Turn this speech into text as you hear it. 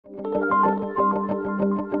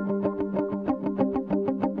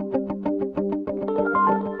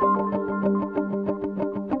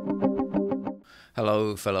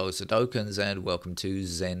Hello, fellow Sudokans, and welcome to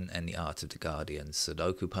Zen and the Art of the Guardian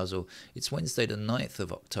Sudoku Puzzle. It's Wednesday, the 9th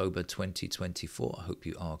of October 2024. I hope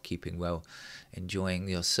you are keeping well, enjoying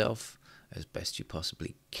yourself as best you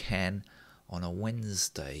possibly can on a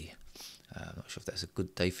Wednesday. I'm not sure if that's a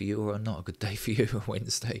good day for you or not a good day for you, a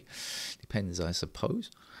Wednesday. Depends, I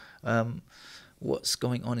suppose. What's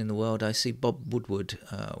going on in the world? I see Bob Woodward,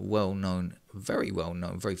 very well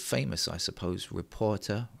known, very famous, I suppose,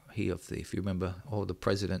 reporter. He of the, if you remember, All the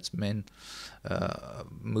President's Men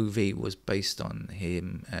movie was based on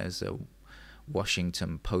him as a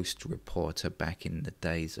Washington Post reporter back in the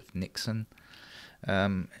days of Nixon.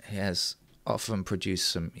 He has often produced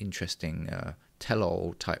some interesting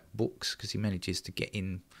tell-all type books because he manages to get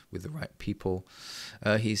in with the right people.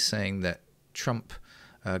 He's saying that Trump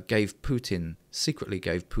secretly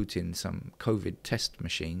gave Putin some COVID test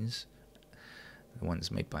machines, the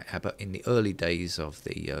ones made by Abbott, in the early days of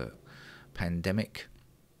the pandemic.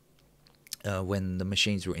 When the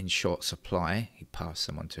machines were in short supply, he passed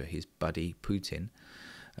them on to his buddy Putin.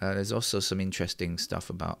 There's also some interesting stuff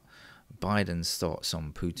about Biden's thoughts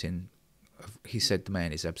on Putin. He said the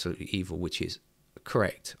man is absolutely evil, which is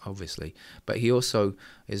correct, obviously, but he also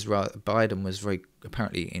is rather. Biden was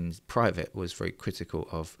apparently in private was very critical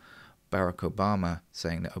of Barack Obama,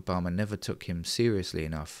 saying that Obama never took him seriously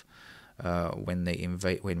enough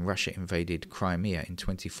when Russia invaded Crimea in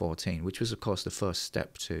 2014, which was of course the first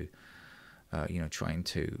step to trying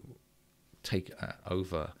to take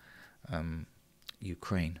over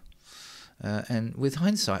Ukraine. And with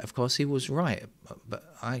hindsight, of course, he was right. But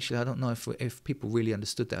actually, I don't know if people really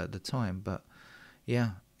understood that at the time. But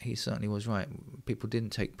yeah, he certainly was right. People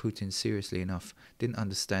didn't take Putin seriously enough, didn't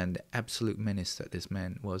understand the absolute menace that this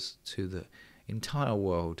man was to the entire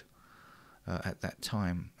world at that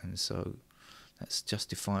time. And so that's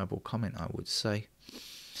justifiable comment, I would say.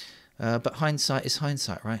 But hindsight is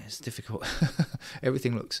hindsight, right? It's difficult.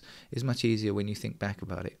 Everything is much easier when you think back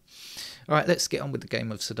about it. All right, let's get on with the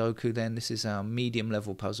game of Sudoku then. This is our medium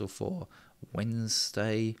level puzzle for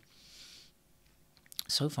Wednesday.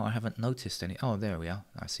 So far, I haven't noticed any. Oh, there we are.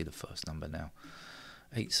 I see the first number now.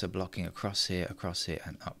 8s are blocking across here,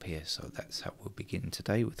 and up here. So that's how we'll begin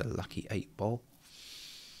today with a lucky 8 ball.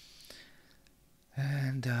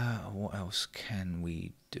 And what else can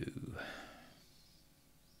we do?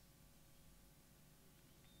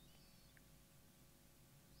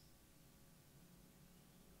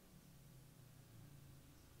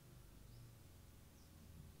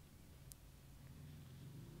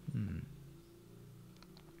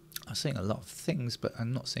 I'm seeing a lot of things, but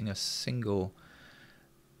I'm not seeing a single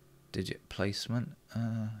digit placement.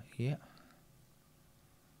 Yeah.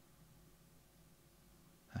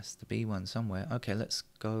 Has to be one somewhere. Okay, let's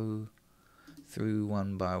go through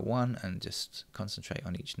one by one and just concentrate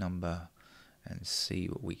on each number and see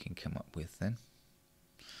what we can come up with then.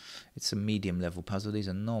 It's a medium level puzzle. These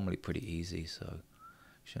are normally pretty easy, so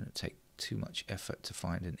shouldn't take too much effort to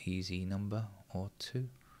find an easy number or two.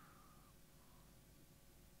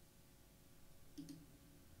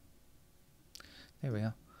 There we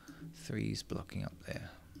are. 3's blocking up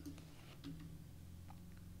there.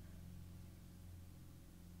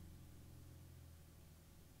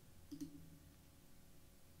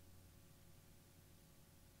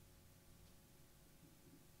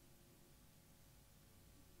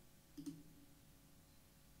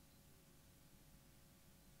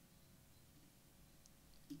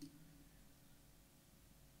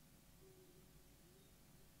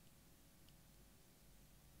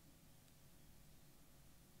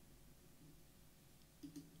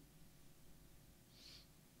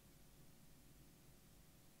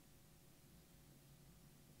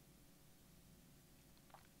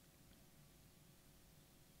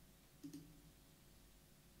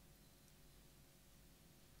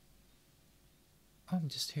 I'm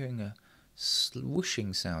just hearing a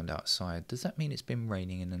swooshing sound outside. Does that mean it's been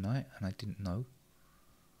raining in the night and I didn't know?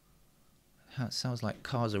 It sounds like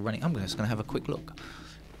cars are running. I'm just going to have a quick look.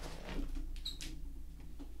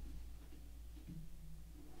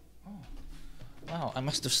 Oh, wow, I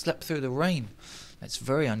must have slept through the rain. That's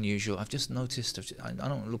very unusual. I've just noticed. I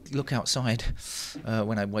don't look outside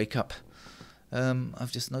when I wake up.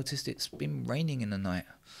 I've just noticed it's been raining in the night.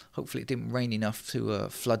 Hopefully it didn't rain enough to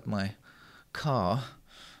flood my car,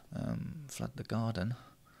 flood the garden.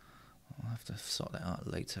 I'll have to sort that out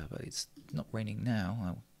later, but it's not raining now.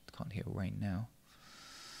 I can't hear rain now.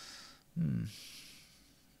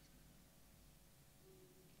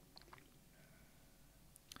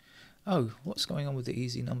 Oh, what's going on with the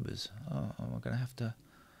easy numbers? Oh, I'm going to have to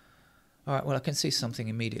All right, well, I can see something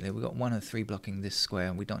immediately. We've got 1 and 3 blocking this square,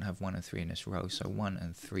 and we don't have 1 and 3 in this row, so 1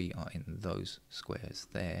 and 3 are in those squares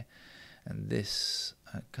there. And this,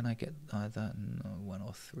 can I get either? No, 1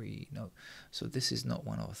 or 3, no. So this is not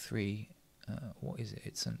 1 or 3. What is it?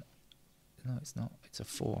 It's an, no, it's not. It's a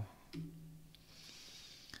 4.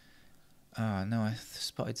 No, I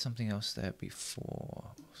spotted something else there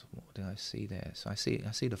before. What did I see there? So I see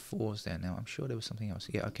the 4s there now. I'm sure there was something else.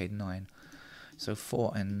 Yeah, okay, 9. So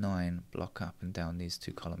 4 and 9 block up and down these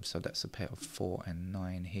two columns. So that's a pair of 4 and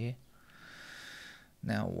 9 here.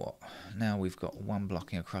 Now what? Now we've got 1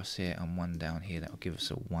 blocking across here and 1 down here. That will give us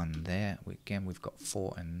a 1 there. Again, we've got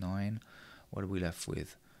 4 and 9. What are we left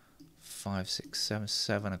with? 5, 6, 7.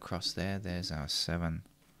 7 across there. There's our 7.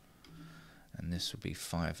 And this would be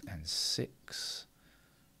 5 and 6.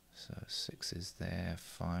 So 6 is there.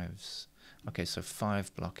 5's. Okay, so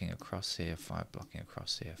 5 blocking across here, 5 blocking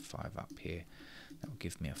across here, 5 up here. That will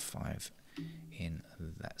give me a 5 in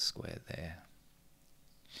that square there.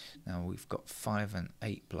 Now we've got 5 and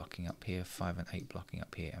 8 blocking up here, 5 and 8 blocking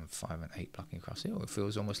up here, and 5 and 8 blocking across here. It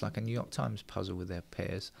feels almost like a New York Times puzzle with their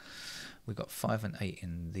pairs. We've got 5 and 8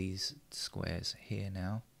 in these squares here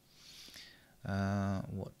now.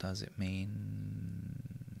 What does it mean?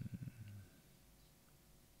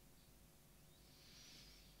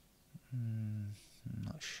 I'm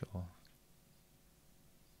not sure.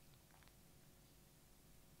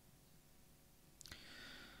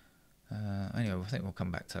 Anyway, I think we'll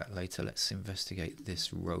come back to that later. Let's investigate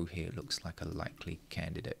this row here. It looks like a likely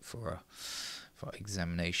candidate for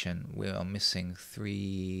examination. We are missing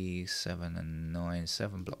 3, 7, and 9.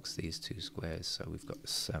 7 blocks these two squares, so we've got the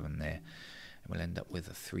 7 there. And we'll end up with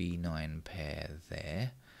a 3, 9 pair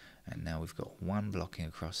there. And now we've got 1 blocking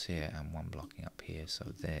across here and 1 blocking up here.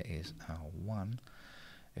 So there is our 1.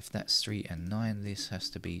 If that's 3 and 9, this has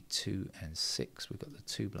to be 2 and 6. We've got the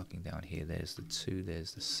 2 blocking down here. There's the 2,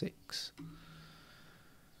 there's the 6.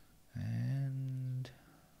 And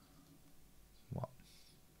what?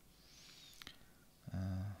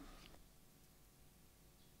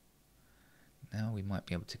 Now we might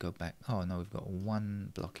be able to go back. Oh no, we've got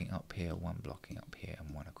 1 blocking up here, 1 blocking up here,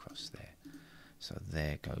 and 1 across there. So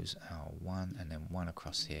there goes our 1, and then 1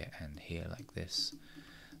 across here and here like this.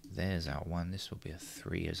 There's our 1. This will be a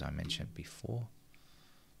 3 as I mentioned before.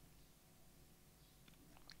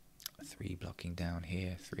 3 blocking down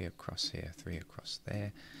here, 3 across here, 3 across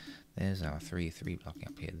there. There's our 3, 3 blocking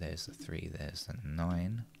up here. There's the 3, there's the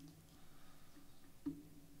 9.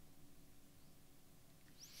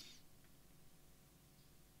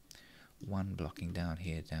 One blocking down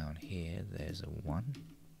here, there's a 1.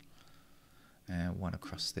 And 1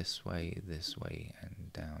 across this way,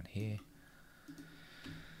 and down here.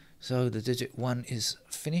 So the digit 1 is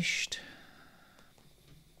finished.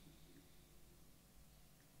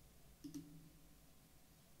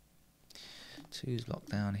 Two's locked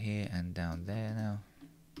down here and down there now.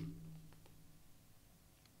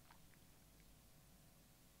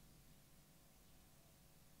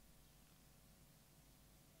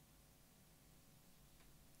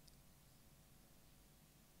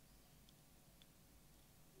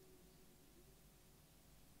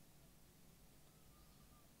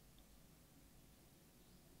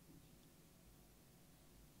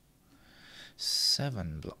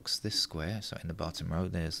 Seven blocks this square, so in the bottom row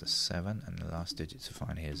there's the 7, and the last digit to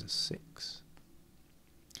find here is a 6.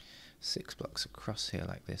 6 blocks across here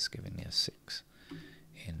like this, giving me a 6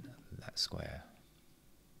 in that square.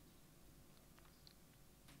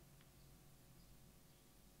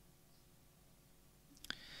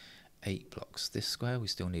 Eight blocks this square, we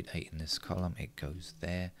still need 8 in this column, it goes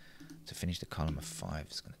there. To finish the column of 5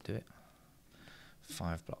 is going to do it.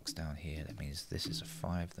 5 blocks down here, that means this is a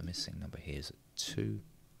 5, the missing number here is a 2,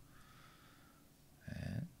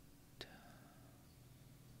 and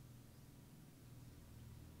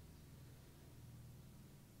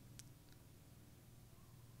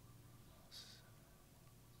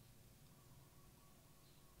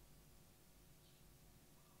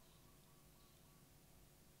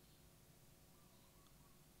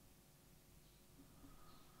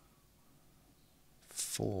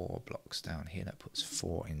four blocks down here, that puts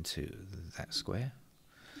 4 into that square.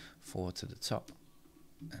 4 to the top,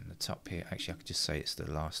 and the top here, actually I could just say it's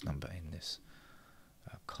the last number in this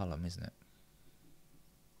column, isn't it?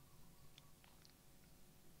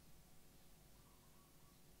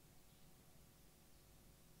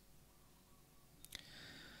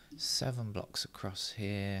 Seven blocks across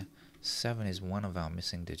here. 7 is one of our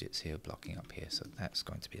missing digits here, blocking up here, so that's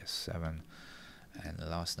going to be a 7. And the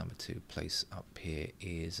last number to place up here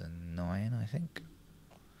is a 9, I think.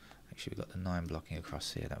 Actually, we've got the 9 blocking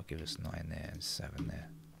across here. That will give us 9 there and 7 there.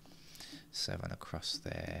 7 across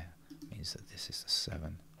there means that this is the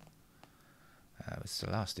 7. It's the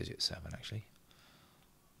last digit 7 actually.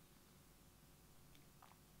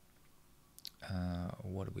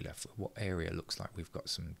 What are we left with? What area looks like we've got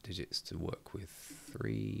some digits to work with?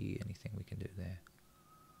 3, anything we can do there?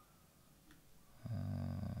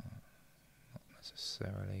 Not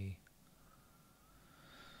necessarily.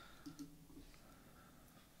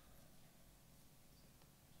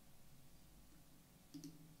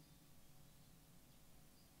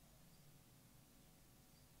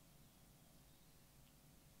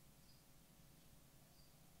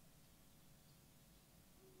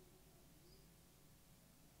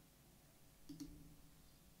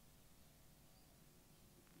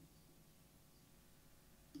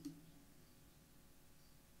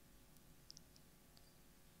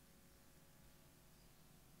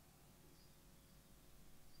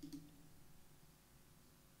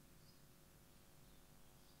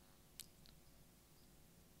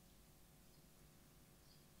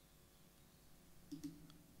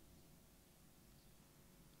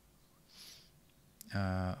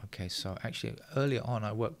 Okay, so actually earlier on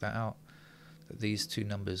I worked that out, that these two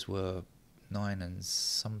numbers were 9 and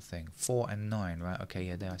something, 4 and 9, right? Okay,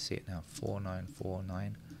 yeah, there I see it now, 4, 9, 4,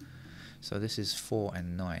 9. So this is 4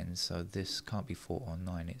 and 9, so this can't be 4 or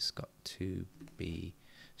 9, it's got to be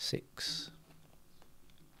 6.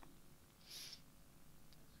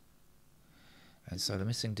 And so the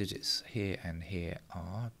missing digits here and here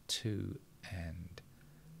are 2 and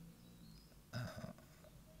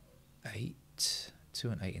 8. 2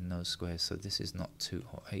 and 8 in those squares, so this is not 2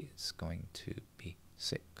 or 8, it's going to be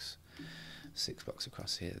 6. 6 blocks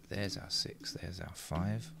across here, there's our 6, there's our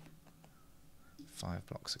 5. 5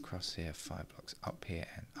 blocks across here, 5 blocks up here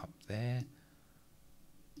and up there,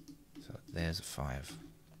 so there's a 5.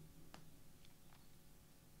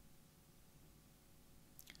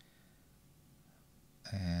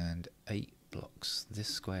 And 8 blocks this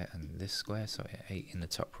square and this square, so 8 in the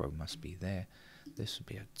top row must be there. This would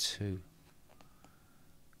be a 2.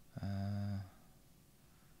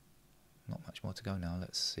 Not much more to go now.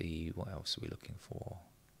 Let's see, what else are we looking for?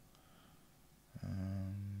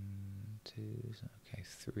 2s, okay,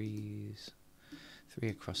 3s. 3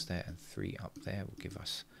 across there and 3 up there will give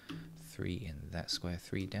us 3 in that square.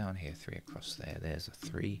 3 down here, 3 across there, there's a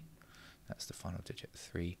 3. That's the final digit,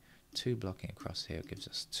 3. 2 blocking across here gives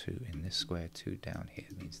us 2 in this square. 2 down here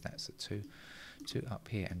means that's a 2. 2 up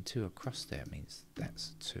here and 2 across there means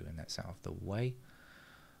that's 2, and that's out of the way.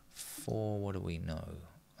 4, what do we know?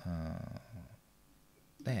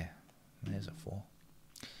 There's a 4.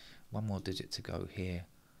 One more digit to go here.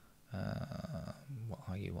 What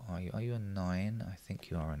are you? Are you a 9? I think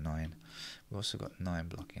you are a 9. We've also got 9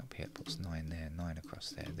 blocking up here. It puts 9 there, 9 across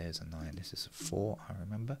there. There's a 9. This is a 4, I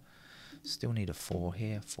remember. Still need a 4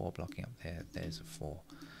 here. 4 blocking up there. There's a 4.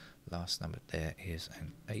 Last number there is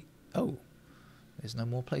an 8. Oh! There's no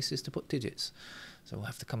more places to put digits. So we'll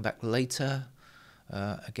have to come back later.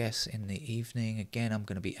 I guess in the evening. Again, I'm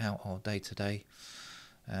going to be out all day today.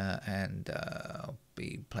 And I'll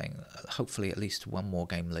be playing hopefully at least one more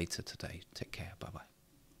game later today. Take care. Bye-bye.